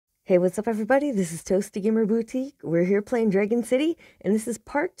Hey, what's up, everybody? This is Toasty Gamer Boutique. We're here playing Dragon City, and this is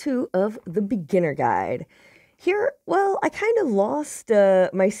part 2 of the beginner guide. Here, well, I kind of lost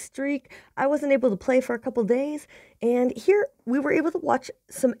my streak. I wasn't able to play for a couple days, and here we were able to watch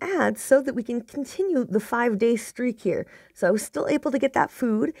some ads so that we can continue the 5-day streak here. So I was still able to get that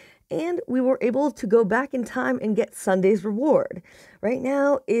food, and we were able to go back in time and get Sunday's reward. Right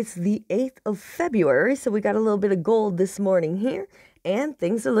now, it's the 8th of February, so we got a little bit of gold this morning here. And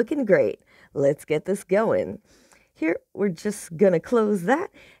things are looking great. Let's get this going. Here, we're just going to close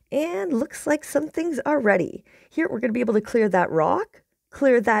that. And looks like some things are ready. Here, we're going to be able to clear that rock,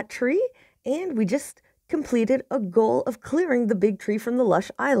 clear that tree, and we just completed a goal of clearing the big tree from the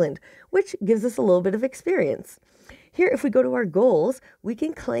lush island, which gives us a little bit of experience. Here, if we go to our goals, we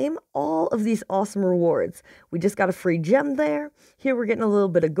can claim all of these awesome rewards. We just got a free gem there. Here, we're getting a little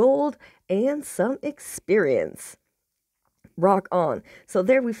bit of gold and some experience. Rock on. So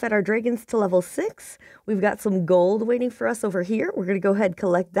there we fed our dragons to level 6. We've got some gold waiting for us over here. We're going to go ahead and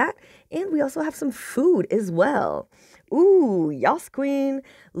collect that. And we also have some food as well. Ooh, Yas Queen.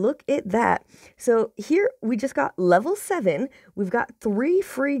 Look at that. So here we just got level 7. We've got 3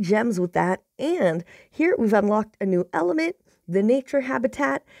 free gems with that. And here we've unlocked a new element, the nature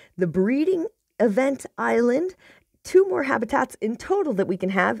habitat, the breeding event island, 2 more habitats in total that we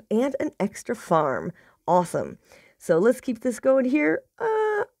can have, and an extra farm. Awesome. So let's keep this going here.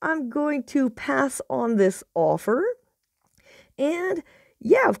 I'm going to pass on this offer. And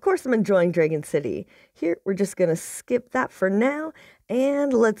yeah, of course I'm enjoying Dragon City. Here, we're just going to skip that for now.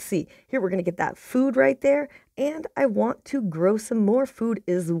 And let's see. Here, we're going to get that food right there. And I want to grow some more food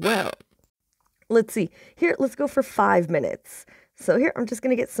as well. Let's see. Here, let's go for 5 minutes. So here, I'm just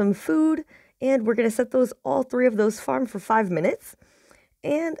going to get some food. And we're going to set those, all 3 of those farm for 5 minutes.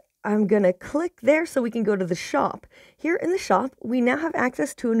 And I'm going to click there so we can go to the shop. Here in the shop, we now have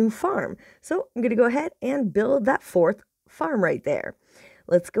access to a new farm. So I'm going to go ahead and build that 4th farm right there.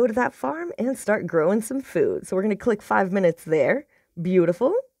 Let's go to that farm and start growing some food. So we're going to click 5 minutes there.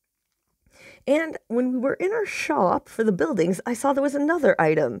 Beautiful. And when we were in our shop for the buildings, I saw there was another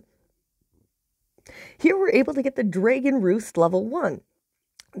item. Here we're able to get the Dragon Roost level 1.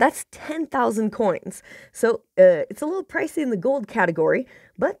 That's 10,000 coins. So it's a little pricey in the gold category,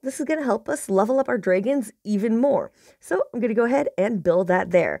 but this is going to help us level up our dragons even more. So I'm going to go ahead and build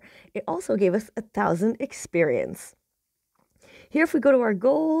that there. It also gave us 1,000 experience. Here, if we go to our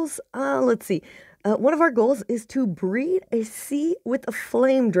goals, let's see. One of our goals is to breed a sea with a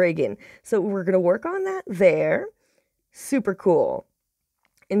flame dragon. So we're going to work on that there. Super cool.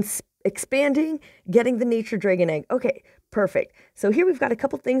 Expanding, getting the nature dragon egg. Okay, perfect. So here we've got a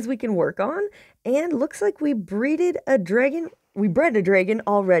couple things we can work on, and looks like we bred a dragon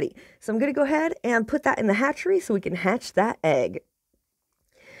already. So I'm going to go ahead and put that in the hatchery so we can hatch that egg.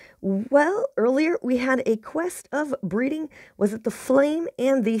 Well, earlier we had a quest of breeding, was it the flame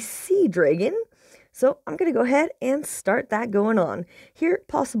and the sea dragon? So I'm going to go ahead and start that going on. Here,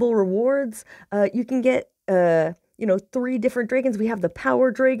 possible rewards. You can get 3 different dragons. We have the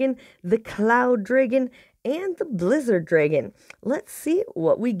power dragon, the cloud dragon, and the blizzard dragon. Let's see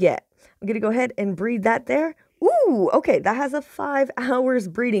what we get. I'm going to go ahead and breed that there. Ooh, okay, that has a 5 hours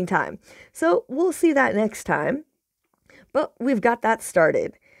breeding time. So we'll see that next time. But we've got that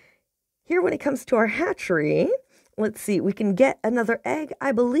started. Here, when it comes to our hatchery, let's see, we can get another egg,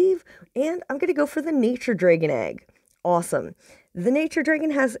 I believe, and I'm going to go for the nature dragon egg. Awesome. The nature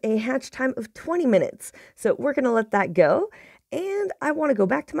dragon has a hatch time of 20 minutes, so we're going to let that go. And I want to go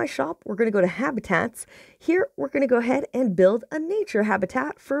back to my shop. We're going to go to habitats. Here, we're going to go ahead and build a nature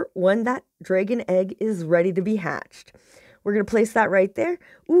habitat for when that dragon egg is ready to be hatched. We're going to place that right there.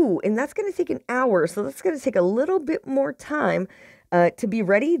 Ooh, and that's going to take an hour, so that's going to take a little bit more time to be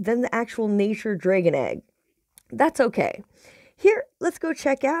ready than the actual nature dragon egg. That's okay. Here, let's go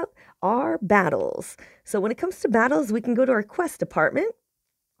check out our battles. So when it comes to battles, we can go to our quest department.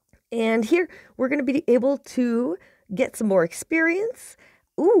 And here, we're going to be able to get some more experience.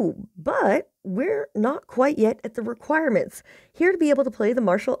 Ooh, but we're not quite yet at the requirements. Here, to be able to play the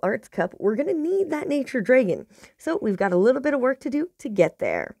Martial Arts Cup, we're going to need that nature dragon. So we've got a little bit of work to do to get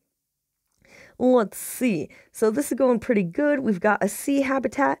there. Let's see. So this is going pretty good. We've got a sea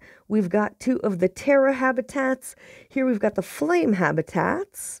habitat. We've got 2 of the terra habitats. Here we've got the flame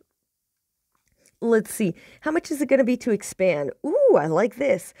habitats. Let's see. How much is it going to be to expand? Ooh, I like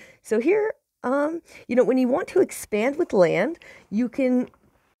this. So here, when you want to expand with land, you can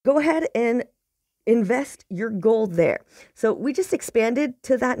go ahead and invest your gold there. So we just expanded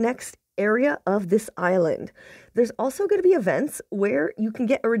to that next area of this island. There's also going to be events where you can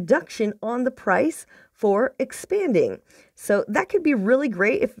get a reduction on the price for expanding. So that could be really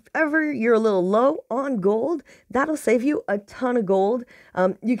great. If ever you're a little low on gold, that'll save you a ton of gold.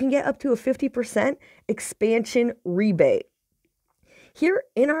 You can get up to a 50% expansion rebate. Here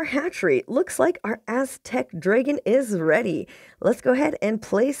in our hatchery, looks like our Aztec dragon is ready. Let's go ahead and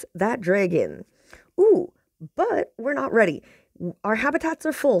place that dragon. Ooh, but we're not ready. Our habitats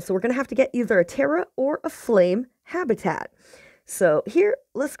are full, so we're going to have to get either a Terra or a Flame habitat. So here,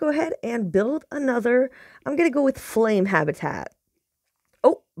 let's go ahead and build another. I'm going to go with Flame habitat.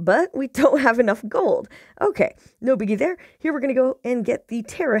 Oh, but we don't have enough gold. Okay, no biggie there. Here we're going to go and get the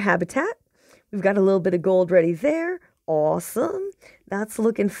Terra habitat. We've got a little bit of gold ready there. Awesome. That's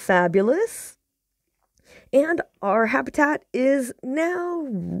looking fabulous. And our habitat is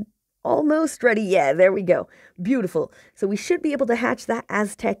now almost ready. Yeah, there we go. Beautiful. So we should be able to hatch that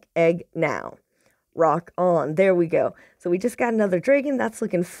Aztec egg now. Rock on. There we go. So we just got another dragon. That's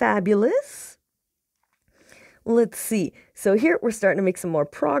looking fabulous. Let's see. So here we're starting to make some more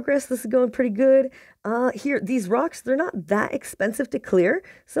progress. This is going pretty good. Here, these rocks, they're not that expensive to clear.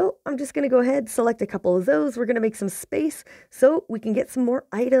 So I'm just going to go ahead, select a couple of those. We're going to make some space so we can get some more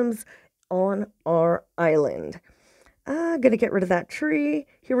items on our island. Going to get rid of that tree.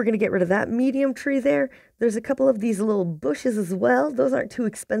 Here we're going to get rid of that medium tree there. There's a couple of these little bushes as well. Those aren't too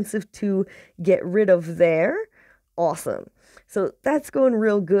expensive to get rid of there. Awesome. So that's going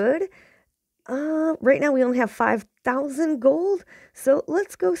real good. Right now we only have 5,000 gold. So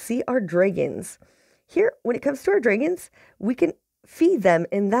let's go see our dragons. Here, when it comes to our dragons, we can feed them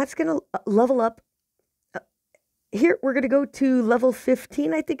and that's going to level up. Here, we're going to go to level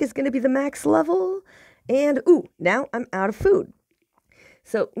 15, I think is going to be the max level. And, ooh, now I'm out of food.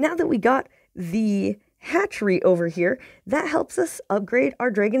 So now that we got the hatchery over here, that helps us upgrade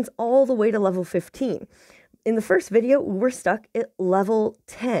our dragons all the way to level 15. In the first video, we were stuck at level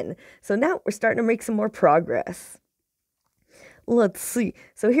 10. So now we're starting to make some more progress. Let's see.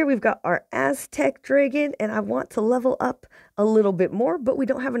 So here we've got our Aztec dragon, and I want to level up a little bit more, but we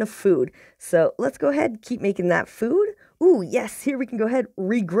don't have enough food. So let's go ahead and keep making that food. Ooh, yes, here we can go ahead,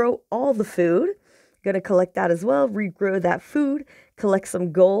 regrow all the food. Going to collect that as well, regrow that food, collect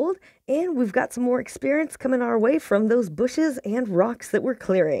some gold, and we've got some more experience coming our way from those bushes and rocks that we're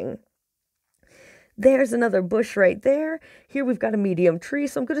clearing. There's another bush right there. Here we've got a medium tree,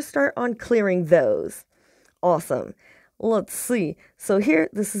 so I'm going to start on clearing those. Awesome. Let's see. So here,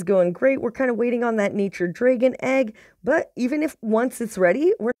 this is going great. We're kind of waiting on that nature dragon egg, but even if once it's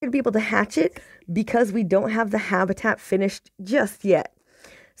ready, we're going to be able to hatch it because we don't have the habitat finished just yet.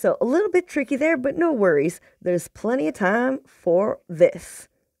 So a little bit tricky there, but no worries. There's plenty of time for this.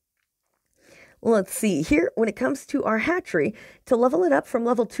 Let's see here. When it comes to our hatchery, to level it up from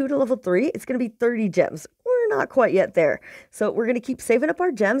level 2 to level 3, it's going to be 30 gems. We're not quite yet there. So we're going to keep saving up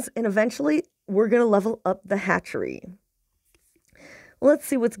our gems, and eventually we're going to level up the hatchery. Let's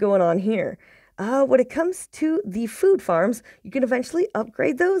see what's going on here. When it comes to the food farms, you can eventually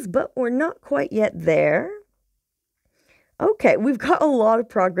upgrade those, but we're not quite yet there. Okay, we've got a lot of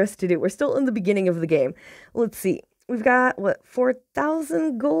progress to do. We're still in the beginning of the game. Let's see. We've got,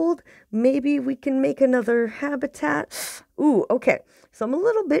 4,000 gold? Maybe we can make another habitat. Ooh, okay. So I'm a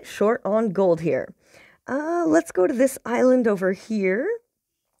little bit short on gold here. Let's go to this island over here.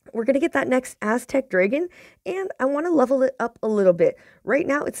 We're going to get that next Aztec dragon, and I want to level it up a little bit. Right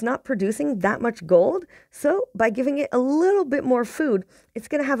now, it's not producing that much gold, so by giving it a little bit more food, it's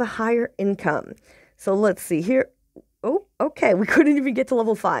going to have a higher income. So let's see here. Oh, okay, we couldn't even get to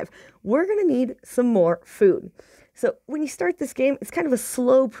level 5. We're going to need some more food. So when you start this game, it's kind of a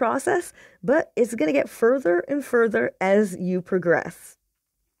slow process, but it's going to get further and further as you progress.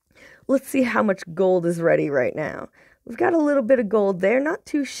 Let's see how much gold is ready right now. We've got a little bit of gold there, not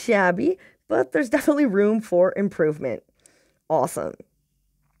too shabby, but there's definitely room for improvement. Awesome.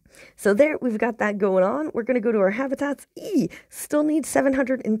 So there, we've got that going on. We're going to go to our habitats. Still need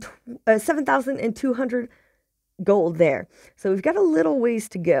 7,200 gold there. So we've got a little ways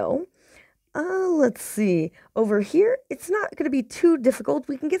to go. Let's see. Over here, it's not going to be too difficult.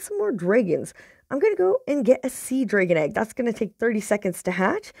 We can get some more dragons. I'm going to go and get a sea dragon egg. That's going to take 30 seconds to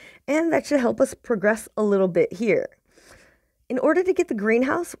hatch, and that should help us progress a little bit here. In order to get the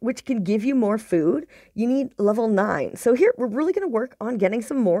greenhouse, which can give you more food, you need level 9. So here, we're really going to work on getting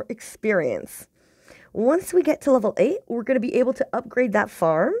some more experience. Once we get to level 8, we're going to be able to upgrade that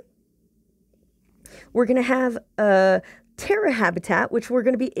farm. We're going to have a Terra habitat, which we're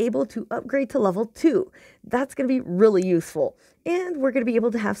going to be able to upgrade to level 2. That's going to be really useful. And we're going to be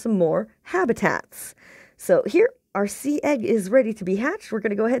able to have some more habitats. So here, our sea egg is ready to be hatched. We're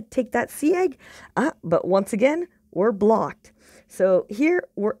going to go ahead and take that sea egg. But once again, we're blocked. So here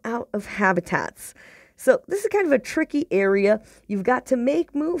we're out of habitats. So this is kind of a tricky area. You've got to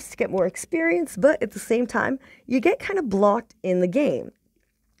make moves to get more experience, but at the same time, you get kind of blocked in the game.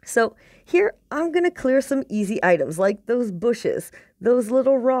 So here I'm going to clear some easy items like those bushes, those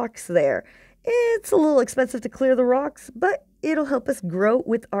little rocks there. It's a little expensive to clear the rocks, but it'll help us grow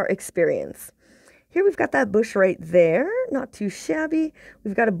with our experience. Here we've got that bush right there, not too shabby.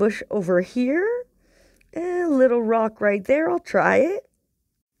 We've got a bush over here, and a little rock right there. I'll try it.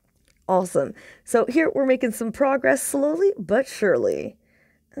 Awesome. So here we're making some progress slowly but surely.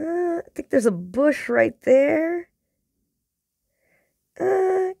 I think there's a bush right there.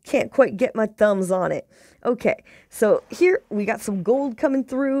 Can't quite get my thumbs on it. Okay, so here we got some gold coming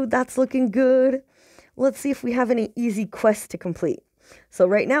through. That's looking good. Let's see if we have any easy quests to complete. So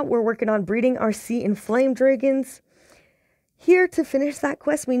right now we're working on breeding our sea and flame dragons. Here to finish that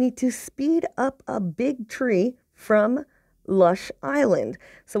quest, we need to speed up a big tree from Lush Island.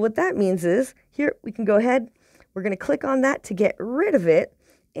 So what that means is, here we can go ahead, we're going to click on that to get rid of it,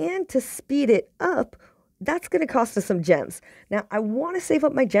 and to speed it up, that's going to cost us some gems. Now, I want to save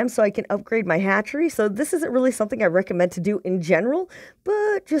up my gems so I can upgrade my hatchery, so this isn't really something I recommend to do in general,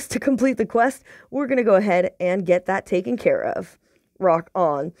 but just to complete the quest, we're going to go ahead and get that taken care of. Rock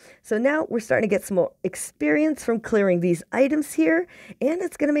on. So now we're starting to get some more experience from clearing these items here, and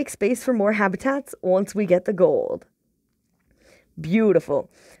it's going to make space for more habitats once we get the gold.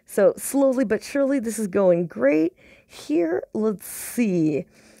 Beautiful. So slowly but surely this is going great. Here, let's see.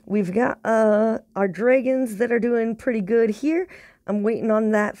 We've got our dragons that are doing pretty good here. I'm waiting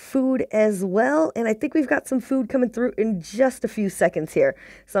on that food as well, and I think we've got some food coming through in just a few seconds here.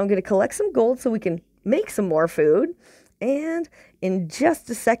 So I'm going to collect some gold so we can make some more food. And in just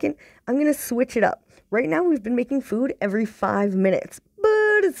a second, I'm going to switch it up. Right now, we've been making food every 5 minutes,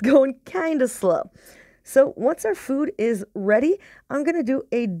 but it's going kind of slow. So once our food is ready, I'm going to do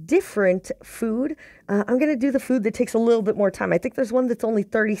a different food. I'm going to do the food that takes a little bit more time. I think there's one that's only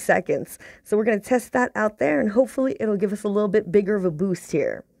 30 seconds. So we're going to test that out there, and hopefully it'll give us a little bit bigger of a boost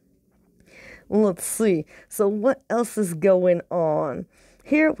here. Let's see. So what else is going on?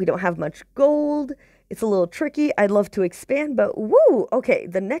 Here, we don't have much gold. It's a little tricky. I'd love to expand, but woo! Okay,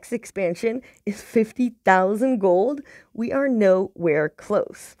 the next expansion is 50,000 gold. We are nowhere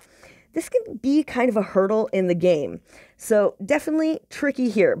close. This can be kind of a hurdle in the game. So definitely tricky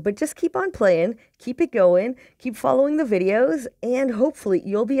here, but just keep on playing, keep it going, keep following the videos, and hopefully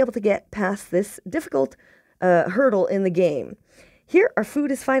you'll be able to get past this difficult hurdle in the game. Here, our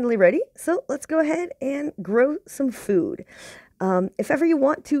food is finally ready, so let's go ahead and grow some food. If ever you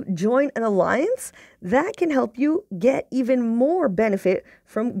want to join an alliance, that can help you get even more benefit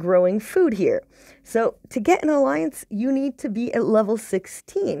from growing food here. So to get an alliance, you need to be at level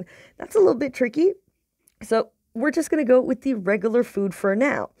 16. That's a little bit tricky. So we're just going to go with the regular food for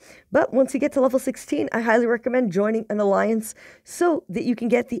now. But once you get to level 16, I highly recommend joining an alliance so that you can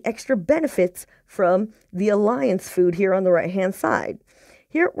get the extra benefits from the alliance food here on the right-hand side.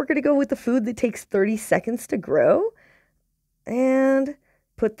 Here, we're going to go with the food that takes 30 seconds to grow. And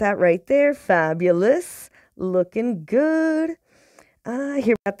put that right there. Fabulous. Looking good.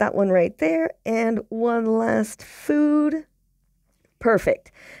 Here, got that one right there. And one last food.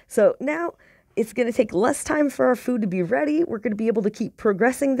 Perfect. So now it's going to take less time for our food to be ready. We're going to be able to keep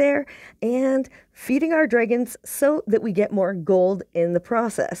progressing there and feeding our dragons so that we get more gold in the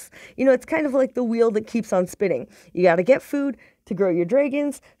process. You know, it's kind of like the wheel that keeps on spinning. You got to get food to grow your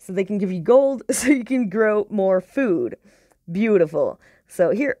dragons so they can give you gold so you can grow more food. Beautiful. So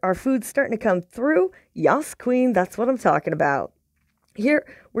here, our food's starting to come through. Yas, queen, that's what I'm talking about. Here,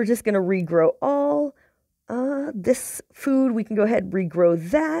 we're just going to regrow all this food. We can go ahead and regrow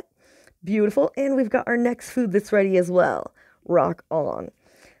that. Beautiful. And we've got our next food that's ready as well. Rock on.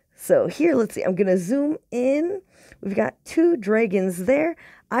 So here, let's see. I'm going to zoom in. We've got 2 dragons there.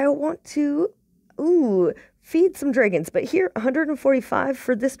 I want to, feed some dragons. But here, 145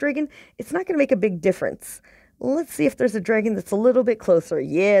 for this dragon. It's not going to make a big difference. Let's see if there's a dragon that's a little bit closer.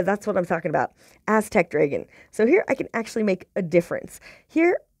 Yeah, that's what I'm talking about. Aztec dragon. So here I can actually make a difference.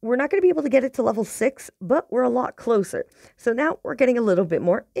 Here, we're not going to be able to get it to level 6, but we're a lot closer. So now we're getting a little bit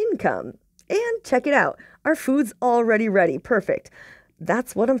more income. And check it out. Our food's already ready. Perfect.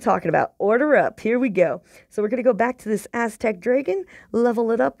 That's what I'm talking about. Order up. Here we go. So we're going to go back to this Aztec dragon,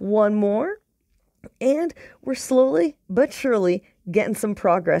 level it up one more. And we're slowly but surely getting some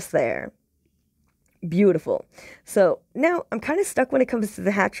progress there. Beautiful. So now I'm kind of stuck when it comes to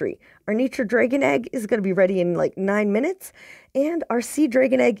the hatchery. Our nature dragon egg is going to be ready in like 9 minutes, and our sea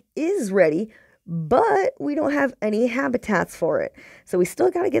dragon egg is ready, but we don't have any habitats for it. So we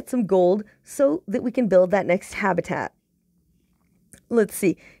still got to get some gold so that we can build that next habitat. Let's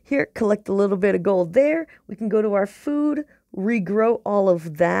see. Here, collect a little bit of gold there. We can go to our food, regrow all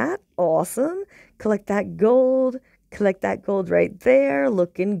of that. Awesome. Collect that gold. Collect that gold right there.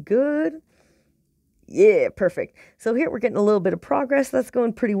 Looking good. Yeah, perfect. So here we're getting a little bit of progress. That's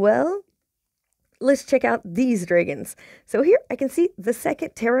going pretty well. Let's check out these dragons. So here I can see the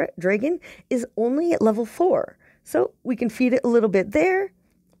second Terra dragon is only at level 4. So we can feed it a little bit there.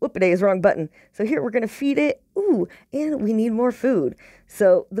 Whoop-a-days, wrong button. So here we're going to feed it. Ooh, and we need more food.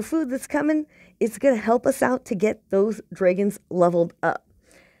 So the food that's coming, it's going to help us out to get those dragons leveled up.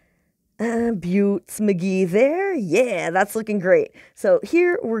 Buttes McGee there. Yeah, that's looking great. So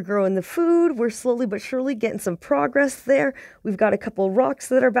here we're growing the food. We're slowly but surely getting some progress there. We've got a couple rocks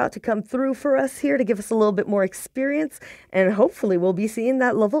that are about to come through for us here to give us a little bit more experience. And hopefully we'll be seeing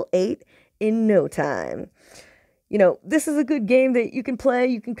that level 8 in no time. You know, this is a good game that you can play,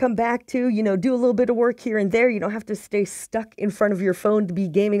 you can come back to, you know, do a little bit of work here and there. You don't have to stay stuck in front of your phone to be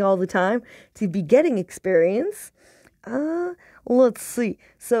gaming all the time, to be getting experience. Let's see.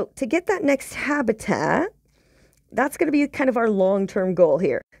 So to get that next habitat, that's going to be kind of our long-term goal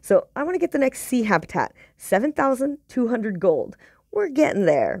here. So I want to get the next sea habitat, 7,200 gold. We're getting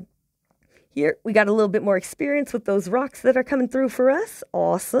there. Here, we got a little bit more experience with those rocks that are coming through for us.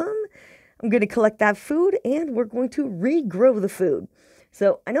 Awesome. I'm going to collect that food and we're going to regrow the food.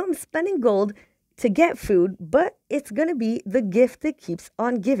 So I know I'm spending gold to get food, but it's going to be the gift that keeps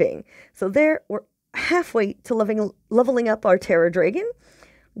on giving. So there, we're halfway to leveling up our Terra Dragon,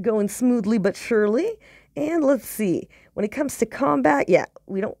 going smoothly but surely. And let's see, when it comes to combat, yeah,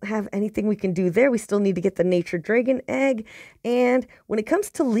 we don't have anything we can do there. We still need to get the Nature Dragon Egg. And when it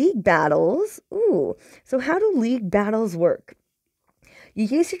comes to league battles, so how do league battles work? You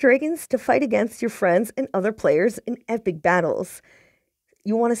use your dragons to fight against your friends and other players in epic battles.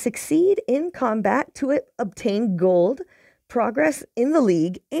 You want to succeed in combat to obtain gold, progress in the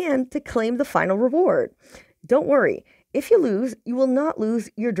league, and to claim the final reward. Don't worry, if you lose, you will not lose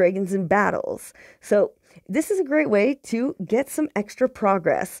your dragons in battles. So this is a great way to get some extra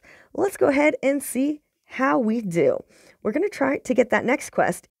progress. Let's go ahead and see how we do. We're going to try to get that next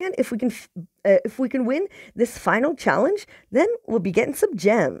quest, and if we can win this final challenge, then we'll be getting some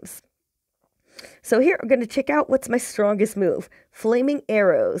gems. So here I'm going to check out what's my strongest move, flaming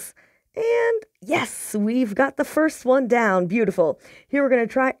arrows. And yes, we've got the first one down. Beautiful. Here we're going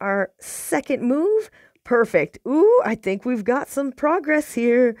to try our second move. Perfect. Ooh, I think we've got some progress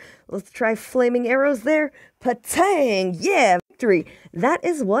here. Let's try flaming arrows there. Patang! Yeah, victory. That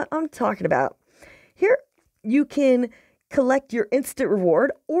is what I'm talking about. Here you can collect your instant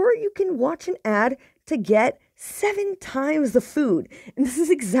reward, or you can watch an ad to get 7 times the food. And this is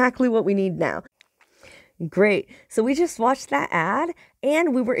exactly what we need now. Great. So we just watched that ad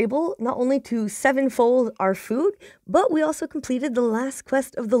and we were able not only to 7-fold our food, but we also completed the last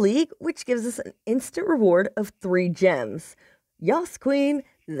quest of the league, which gives us an instant reward of 3 gems. Yas, queen,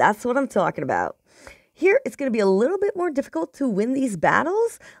 that's what I'm talking about. Here, it's going to be a little bit more difficult to win these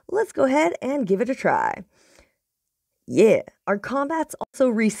battles. Let's go ahead and give it a try. Yeah, our combat's also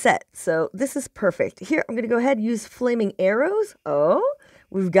reset, so this is perfect. Here, I'm going to go ahead and use flaming arrows. Oh,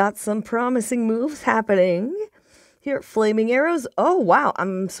 we've got some promising moves happening. Here, flaming arrows. Oh, wow,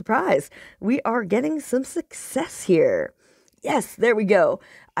 I'm surprised. We are getting some success here. Yes, there we go.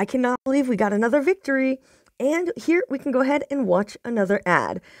 I cannot believe we got another victory. And here, we can go ahead and watch another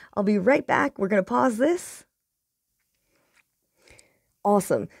ad. I'll be right back. We're going to pause this.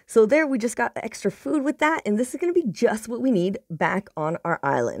 Awesome. So there we just got extra food with that, and this is going to be just what we need back on our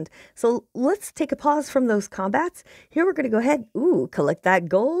island. So let's take a pause from those combats. Here we're going to go ahead, collect that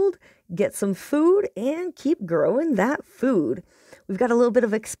gold, get some food, and keep growing that food. We've got a little bit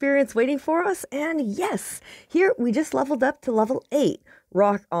of experience waiting for us, and yes, here we just leveled up to level 8.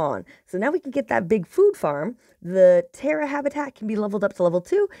 Rock on. So now we can get that big food farm. The Terra habitat can be leveled up to level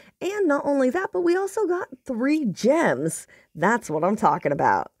 2. And not only that, but we also got 3 gems. That's what I'm talking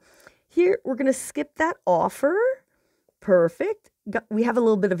about. Here, we're going to skip that offer. Perfect. We have a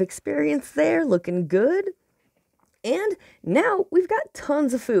little bit of experience there. Looking good. And now we've got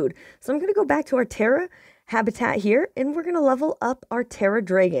tons of food. So I'm going to go back to our Terra habitat here. And we're going to level up our Terra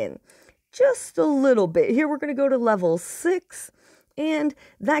dragon. Just a little bit. Here, we're going to go to level 6. And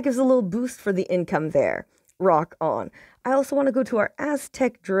that gives a little boost for the income there. Rock on. I also want to go to our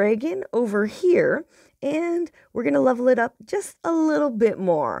Aztec dragon over here, and we're going to level it up just a little bit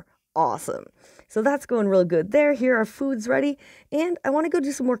more. Awesome. So that's going real good there. Here our food's ready, and I want to go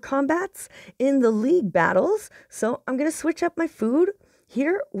do some more combats in the league battles. So I'm going to switch up my food.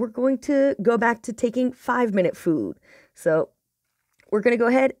 Here, we're going to go back to taking 5-minute food. So we're going to go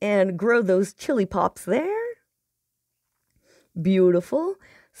ahead and grow those chili pops there. Beautiful.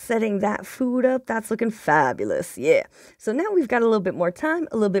 Setting that food up, that's looking fabulous. Yeah. So now we've got a little bit more time,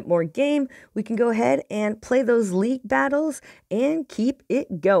 a little bit more game. We can go ahead and play those league battles and keep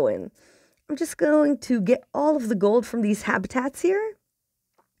it going. I'm just going to get all of the gold from these habitats here.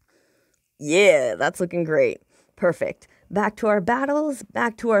 Yeah, that's looking great. Perfect. Back to our battles,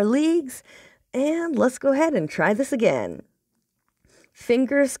 back to our leagues, and let's go ahead and try this again.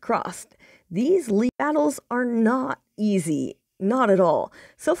 Fingers crossed. These league battles are not easy. Not at all.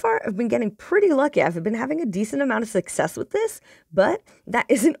 So far, I've been getting pretty lucky. I've been having a decent amount of success with this, but that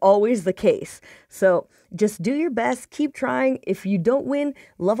isn't always the case. So just do your best. Keep trying. If you don't win,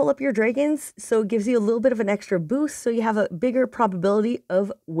 level up your dragons so it gives you a little bit of an extra boost so you have a bigger probability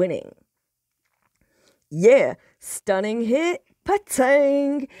of winning. Yeah, stunning hit.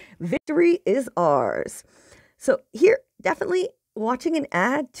 Patang! Victory is ours. So here, definitely watching an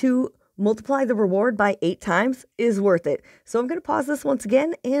ad to multiply the reward by 8 times is worth it. So I'm going to pause this once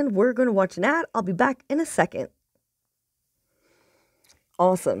again and we're going to watch an ad. I'll be back in a second.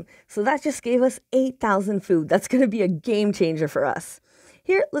 Awesome. So that just gave us 8,000 food. That's going to be a game changer for us.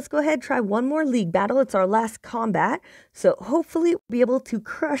 Here, let's go ahead and try one more league battle. It's our last combat. So hopefully we'll be able to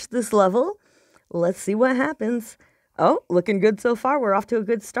crush this level. Let's see what happens. Oh, looking good so far. We're off to a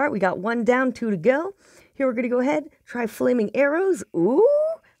good start. We got 1 down, 2 to go. Here we're going to go ahead, try flaming arrows. Ooh.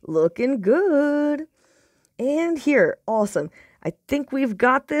 Looking good. And here, awesome. I think we've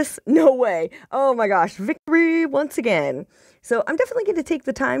got this. No way. Oh my gosh, victory once again. So I'm definitely going to take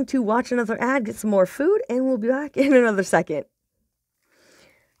the time to watch another ad, get some more food, and we'll be back in another second.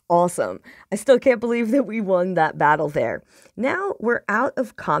 Awesome. I still can't believe that we won that battle there. Now we're out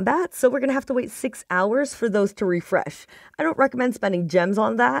of combat, so we're going to have to wait 6 hours for those to refresh. I don't recommend spending gems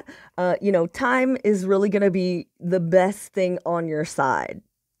on that. Time is really going to be the best thing on your side.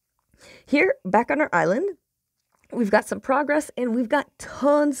 Here, back on our island, we've got some progress and we've got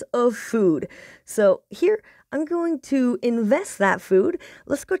tons of food. So here, I'm going to invest that food.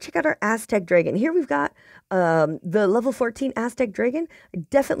 Let's go check out our Aztec Dragon. Here we've got the level 14 Aztec Dragon. I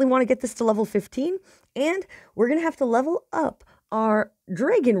definitely want to get this to level 15. And we're going to have to level up our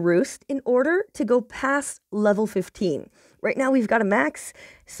Dragon Roost in order to go past level 15. Right now we've got a max,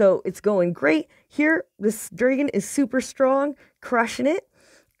 so it's going great. Here, this dragon is super strong, crushing it.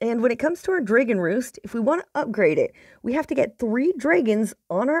 And when it comes to our Dragon Roost, if we want to upgrade it, we have to get 3 dragons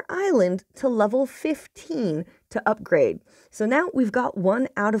on our island to level 15 to upgrade. So now we've got 1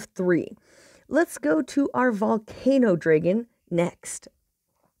 out of 3. Let's go to our Volcano Dragon next.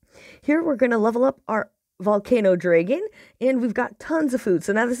 Here we're going to level up our Volcano Dragon, and we've got tons of food.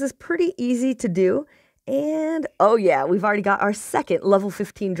 So now this is pretty easy to do. And, oh yeah, we've already got our second level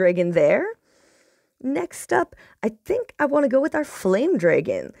 15 dragon there. Next up, I think I want to go with our Flame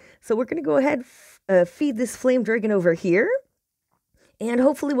Dragon. So we're going to go ahead feed this Flame Dragon over here. And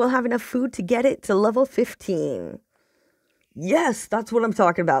hopefully we'll have enough food to get it to level 15. Yes, that's what I'm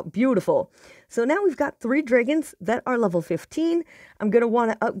talking about. Beautiful. So now we've got 3 dragons that are level 15. I'm going to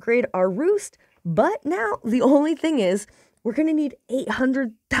want to upgrade our roost. But now the only thing is we're going to need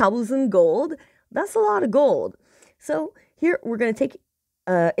 800,000 gold. That's a lot of gold. So here we're going to take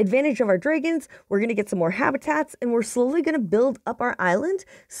advantage of our dragons. We're going to get some more habitats and we're slowly going to build up our island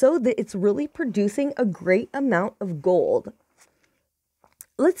so that it's really producing a great amount of gold.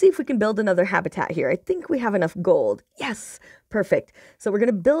 Let's see if we can build another habitat here. I think we have enough gold. Yes, perfect. So we're going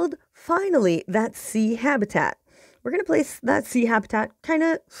to build finally that sea habitat. We're going to place that sea habitat kind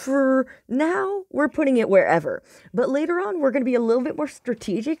of for now. We're putting it wherever, but later on we're going to be a little bit more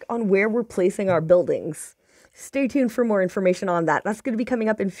strategic on where we're placing our buildings. Stay tuned for more information on that. That's going to be coming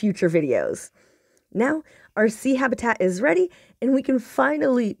up in future videos. Now, our sea habitat is ready, and we can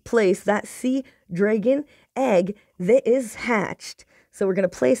finally place that sea dragon egg that is hatched. So we're going to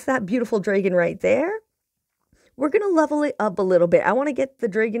place that beautiful dragon right there. We're going to level it up a little bit. I want to get the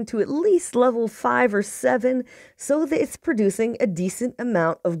dragon to at least level 5 or 7 so that it's producing a decent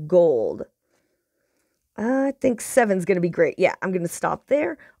amount of gold. I think 7's going to be great. Yeah, I'm going to stop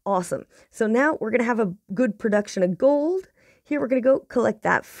there. Awesome. So now we're going to have a good production of gold. Here we're going to go collect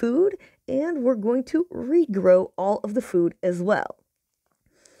that food, and we're going to regrow all of the food as well.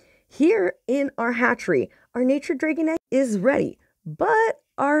 Here in our hatchery, our nature dragon egg is ready, but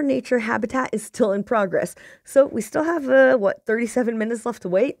our nature habitat is still in progress. So we still have, 37 minutes left to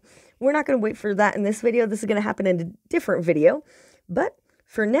wait. We're not going to wait for that in this video. This is going to happen in a different video. But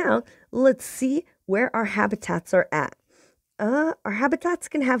for now, let's see where our habitats are at. Our habitats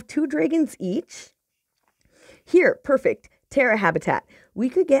can have 2 dragons each. Here, perfect. Terra habitat. we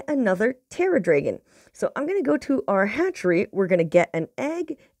could get another Terra Dragon. So I'm going to go to our hatchery. We're going to get an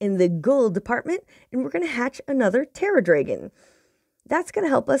egg in the gold department, and we're going to hatch another Terra Dragon. That's going to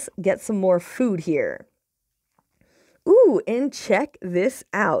help us get some more food here. Ooh, and check this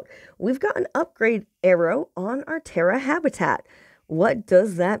out. We've got an upgrade arrow on our Terra habitat. What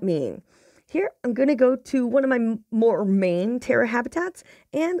does that mean? Here, I'm going to go to one of my more main Terra habitats,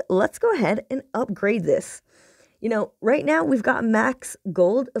 and let's go ahead and upgrade this. You know, right now we've got max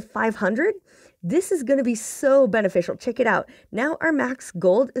gold of 500. This is going to be so beneficial. Check it out. Now our max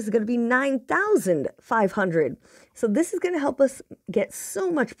gold is going to be 9,500. So this is going to help us get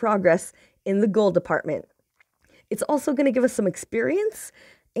so much progress in the gold department. It's also going to give us some experience,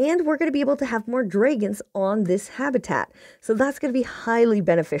 and we're going to be able to have more dragons on this habitat. So that's going to be highly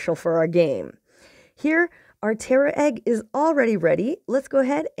beneficial for our game. Here, our Terra egg is already ready. Let's go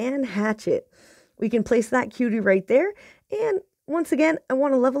ahead and hatch it. We can place that cutie right there. And once again, I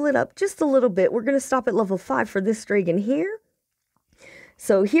want to level it up just a little bit. We're going to stop at level 5 for this dragon here.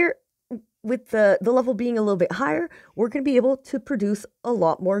 So here, with the level being a little bit higher, we're going to be able to produce a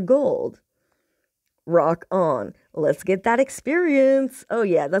lot more gold. Rock on. Let's get that experience. Oh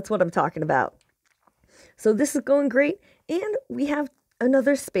yeah, that's what I'm talking about. So this is going great, and we have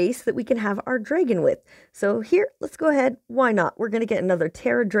another space that we can have our dragon with. So here, let's go ahead. Why not? We're going to get another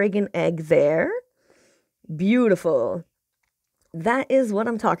Terra Dragon egg there. Beautiful. That is what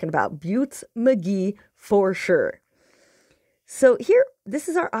I'm talking about. Buttes McGee for sure. So here, this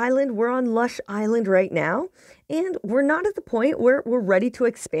is our island. We're on Lush Island right now, and we're not at the point where we're ready to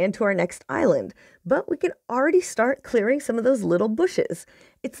expand to our next island, but we can already start clearing some of those little bushes.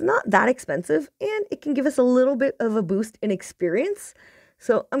 It's not that expensive, and it can give us a little bit of a boost in experience.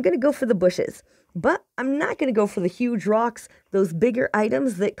 So I'm going to go for the bushes, but I'm not going to go for the huge rocks, those bigger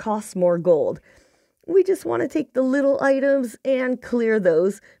items that cost more gold. We just want to take the little items and clear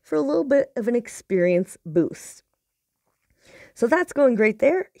those for a little bit of an experience boost. So that's going great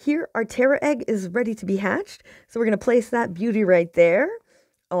there. Here, our Terra egg is ready to be hatched. So we're going to place that beauty right there.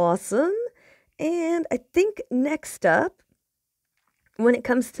 Awesome. And I think next up, when it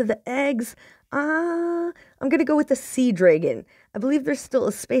comes to the eggs, I'm going to go with the sea dragon. I believe there's still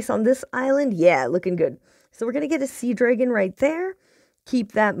a space on this island. Yeah, looking good. So we're going to get a sea dragon right there.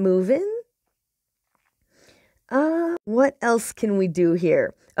 Keep that moving. What else can we do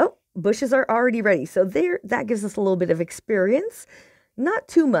here? Oh, bushes are already ready. So there, that gives us a little bit of experience. Not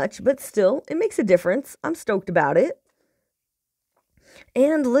too much, but still, it makes a difference. I'm stoked about it.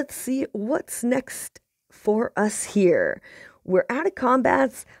 And let's see what's next for us here. We're out of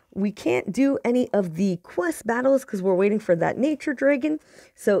combats. We can't do any of the quest battles because we're waiting for that nature dragon.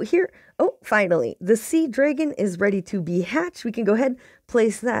 So here, oh, finally, the sea dragon is ready to be hatched. We can go ahead,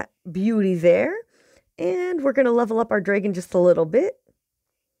 place that beauty there. And we're going to level up our dragon just a little bit.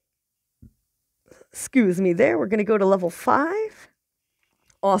 Excuse me there. We're going to go to level 5.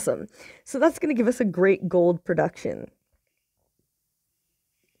 Awesome. So that's going to give us a great gold production.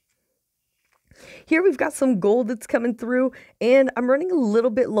 Here we've got some gold that's coming through, and I'm running a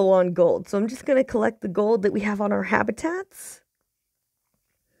little bit low on gold. So I'm just going to collect the gold that we have on our habitats.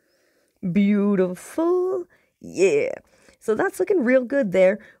 Beautiful. Yeah. So that's looking real good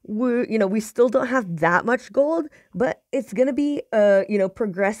there. We still don't have that much gold, but it's going to be a,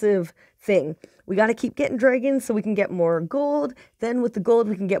 progressive thing. We got to keep getting dragons so we can get more gold. Then with the gold,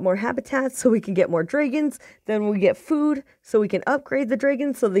 we can get more habitats so we can get more dragons. Then we get food so we can upgrade the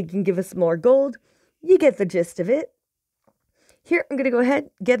dragons so they can give us more gold. You get the gist of it. Here, I'm going to go ahead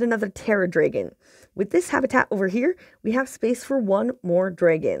and get another Terra Dragon. With this habitat over here, we have space for one more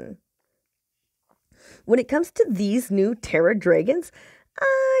dragon. When it comes to these new Terra Dragons,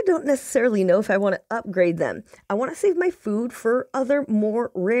 I don't necessarily know if I want to upgrade them. I want to save my food for other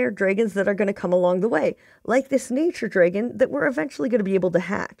more rare dragons that are going to come along the way, like this nature dragon that we're eventually going to be able to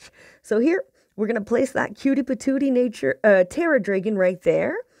hatch. So here, we're going to place that cutie patootie nature Terra Dragon right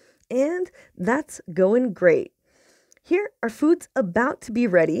there, and that's going great. Here, our food's about to be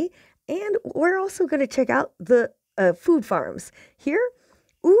ready, and we're also going to check out the food farms. Here,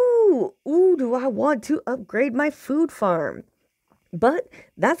 ooh, do I want to upgrade my food farm? But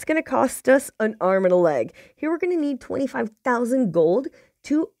that's going to cost us an arm and a leg. Here we're going to need 25,000 gold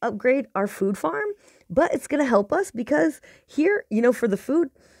to upgrade our food farm. But it's going to help us because here, for the food,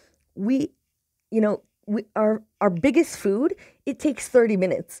 our biggest food, it takes 30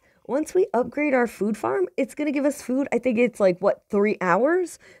 minutes. Once we upgrade our food farm, it's going to give us food. I think it's 3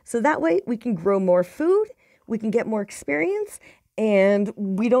 hours. So that way we can grow more food. We can get more experience. And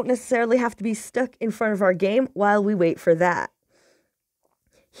we don't necessarily have to be stuck in front of our game while we wait for that.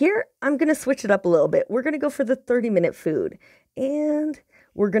 Here, I'm going to switch it up a little bit. We're going to go for the 30-minute food. and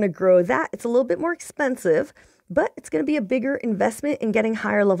we're going to grow that. It's a little bit more expensive, but it's going to be a bigger investment in getting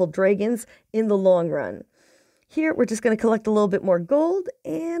higher level dragons in the long run. Here, we're just going to collect a little bit more gold,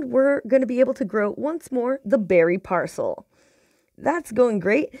 and we're going to be able to grow once more the berry parcel. That's going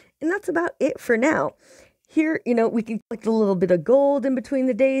great, and that's about it for now. Here, we can collect a little bit of gold in between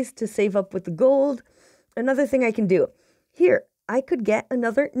the days to save up with the gold. Another thing I can do, here, I could get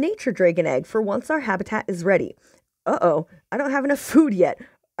another nature dragon egg for once our habitat is ready. Uh-oh, I don't have enough food yet.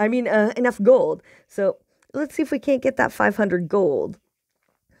 Enough gold. So let's see if we can't get that 500 gold.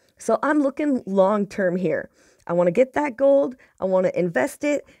 So I'm looking long term here. I want to get that gold. I want to invest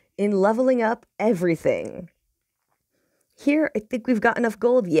it in leveling up everything. Here, I think we've got enough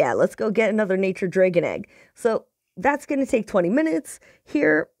gold. Yeah, let's go get another nature dragon egg. So that's going to take 20 minutes.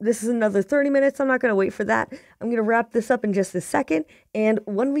 Here, this is another 30 minutes. I'm not going to wait for that. I'm going to wrap this up in just a second. And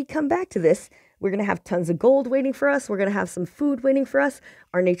when we come back to this, we're going to have tons of gold waiting for us. We're going to have some food waiting for us,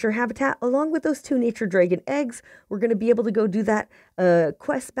 our nature habitat, along with those 2 nature dragon eggs. We're going to be able to go do that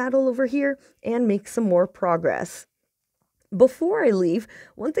quest battle over here and make some more progress. Before I leave,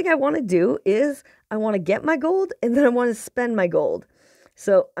 one thing I want to do is I want to get my gold and then I want to spend my gold.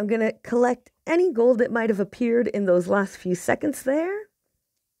 So I'm going to collect any gold that might have appeared in those last few seconds there.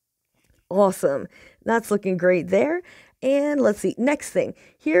 Awesome. That's looking great there. And let's see, next thing.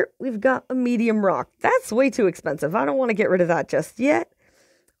 Here we've got a medium rock. That's way too expensive. I don't want to get rid of that just yet.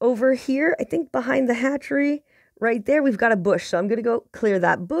 Over here, I think behind the hatchery, right there, we've got a bush. So I'm going to go clear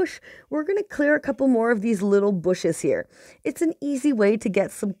that bush. We're going to clear a couple more of these little bushes here. It's an easy way to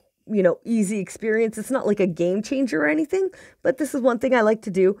get some, easy experience. It's not like a game changer or anything, but this is one thing I like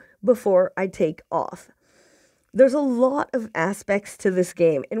to do before I take off. There's a lot of aspects to this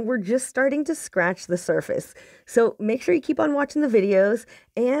game, and we're just starting to scratch the surface. So make sure you keep on watching the videos,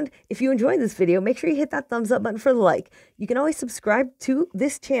 and if you enjoyed this video, make sure you hit that thumbs up button for the like. You can always subscribe to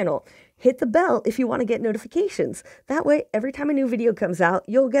this channel. Hit the bell if you want to get notifications. That way, every time a new video comes out,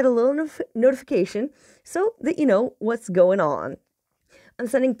 you'll get a little notification so that you know what's going on. I'm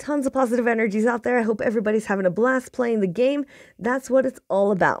sending tons of positive energies out there. I hope everybody's having a blast playing the game. That's what it's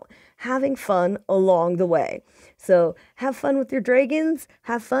all about, having fun along the way. So have fun with your dragons,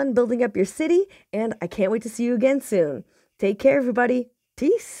 have fun building up your city, and I can't wait to see you again soon. Take care, everybody.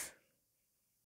 Peace.